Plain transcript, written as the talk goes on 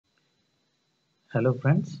Hello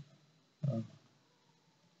friends, uh,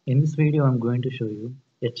 in this video I'm going to show you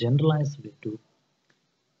a generalized way to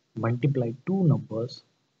multiply two numbers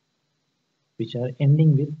which are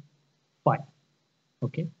ending with 5.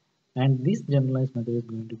 Okay, and this generalized method is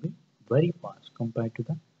going to be very fast compared to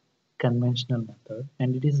the conventional method,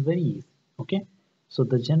 and it is very easy. Okay, so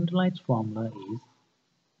the generalized formula is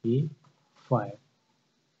a5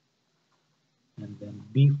 and then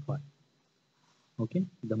b5. Okay,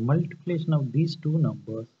 the multiplication of these two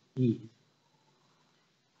numbers is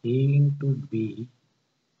a into b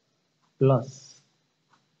plus,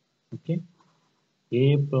 okay,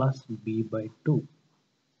 a plus b by 2.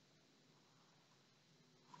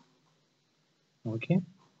 Okay,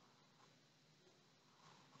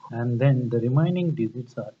 and then the remaining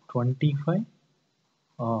digits are 25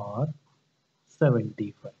 or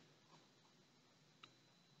 75.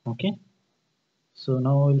 Okay, so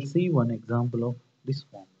now we'll see one example of this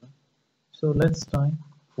formula. So let's try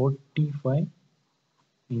 45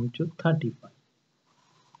 into 35.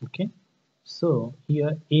 Okay, so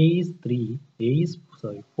here a is 3, a is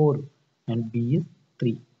 4, and b is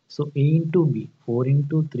 3. So a into b, 4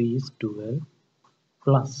 into 3 is 12,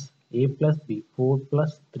 plus a plus b, 4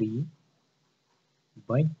 plus 3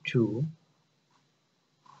 by 2.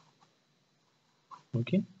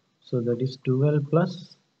 Okay, so that is 12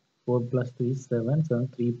 plus 4 plus 3 is 7, so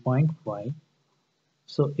 3.5.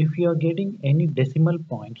 So if you are getting any decimal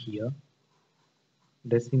point here,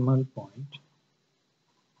 decimal point,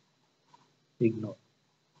 ignore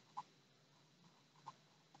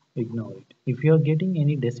it. If you are getting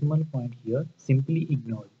any decimal point here, simply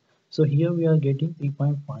ignore it. So here we are getting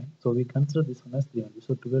 3.5, so we consider this one as 3 only.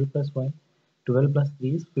 So 12 plus 5, 12 plus 3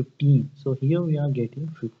 is 15. So here we are getting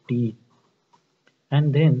 15.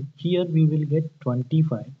 And then here we will get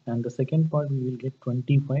 25, and the second part we will get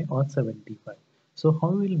 25 or 75. So how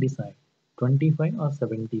we will decide 25 or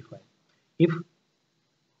 75? If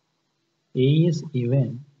a is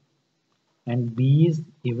even and b is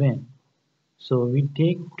even, so we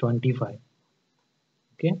take 25.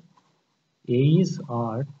 Okay, a is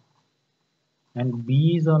odd and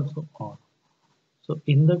b is also odd, so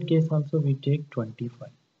in that case also we take 25.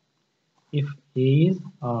 If a is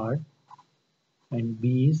odd and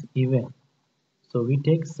b is even, so we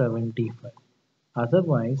take 75.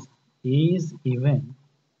 Otherwise a is even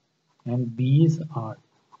and b is odd,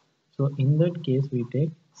 so in that case we take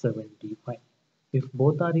 75. If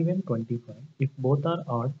both are even, 25. If both are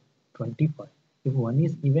odd, 25. If one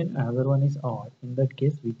is even, another one is odd, in that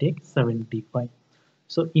case we take 75.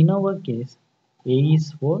 So in our case a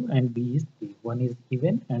is 4 and b is 3. One is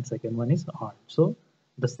even and second one is odd, so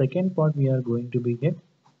the second part we are going to be get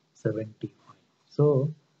 75.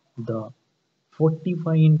 So the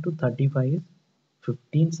 45 into 35 is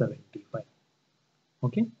 1575.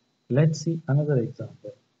 Okay, let's see another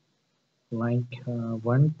example like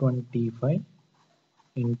 125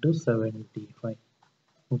 into 75.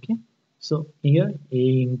 Okay, so here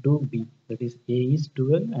a into b, that is a is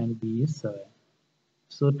 12 and b is 7.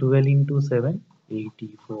 So 12 into 7,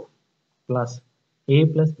 84, plus a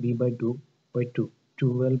plus b by 2 by 2.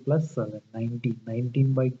 12 plus 7, 19.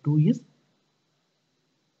 19 by 2 is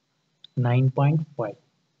 9.5.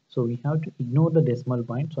 So we have to ignore the decimal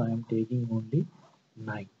point, so I am taking only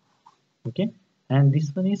 9. Okay, and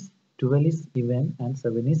this one is 12 is even and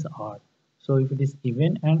 7 is odd. So if it is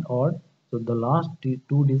even and odd, so the last two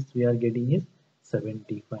digits we are getting is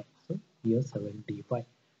 75. So here 75.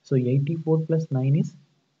 So 84 plus 9 is,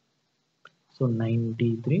 so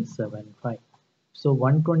 9375. So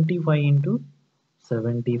 125 into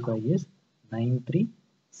 75 is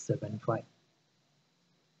 9375.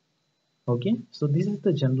 Okay, so this is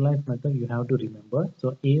the generalized method you have to remember.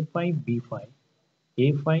 So a5 b5,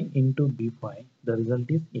 a5 into b5, the result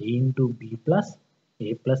is a into b plus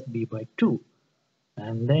a plus b by 2,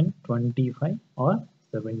 and then 25 or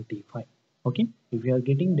 75. Okay, if you are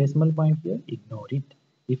getting decimal point here, ignore it.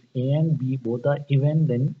 If a and b both are even,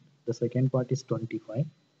 then the second part is 25,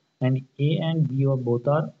 and a and b or both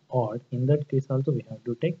are odd, in that case also we have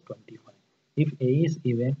to take 25. If a is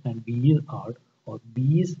even and b is odd, or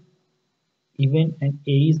b is even and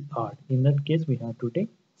a is odd, in that case we have to take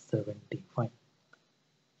 75.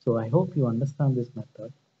 So I hope you understand this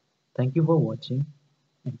method. Thank you for watching,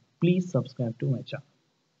 and please subscribe to my channel.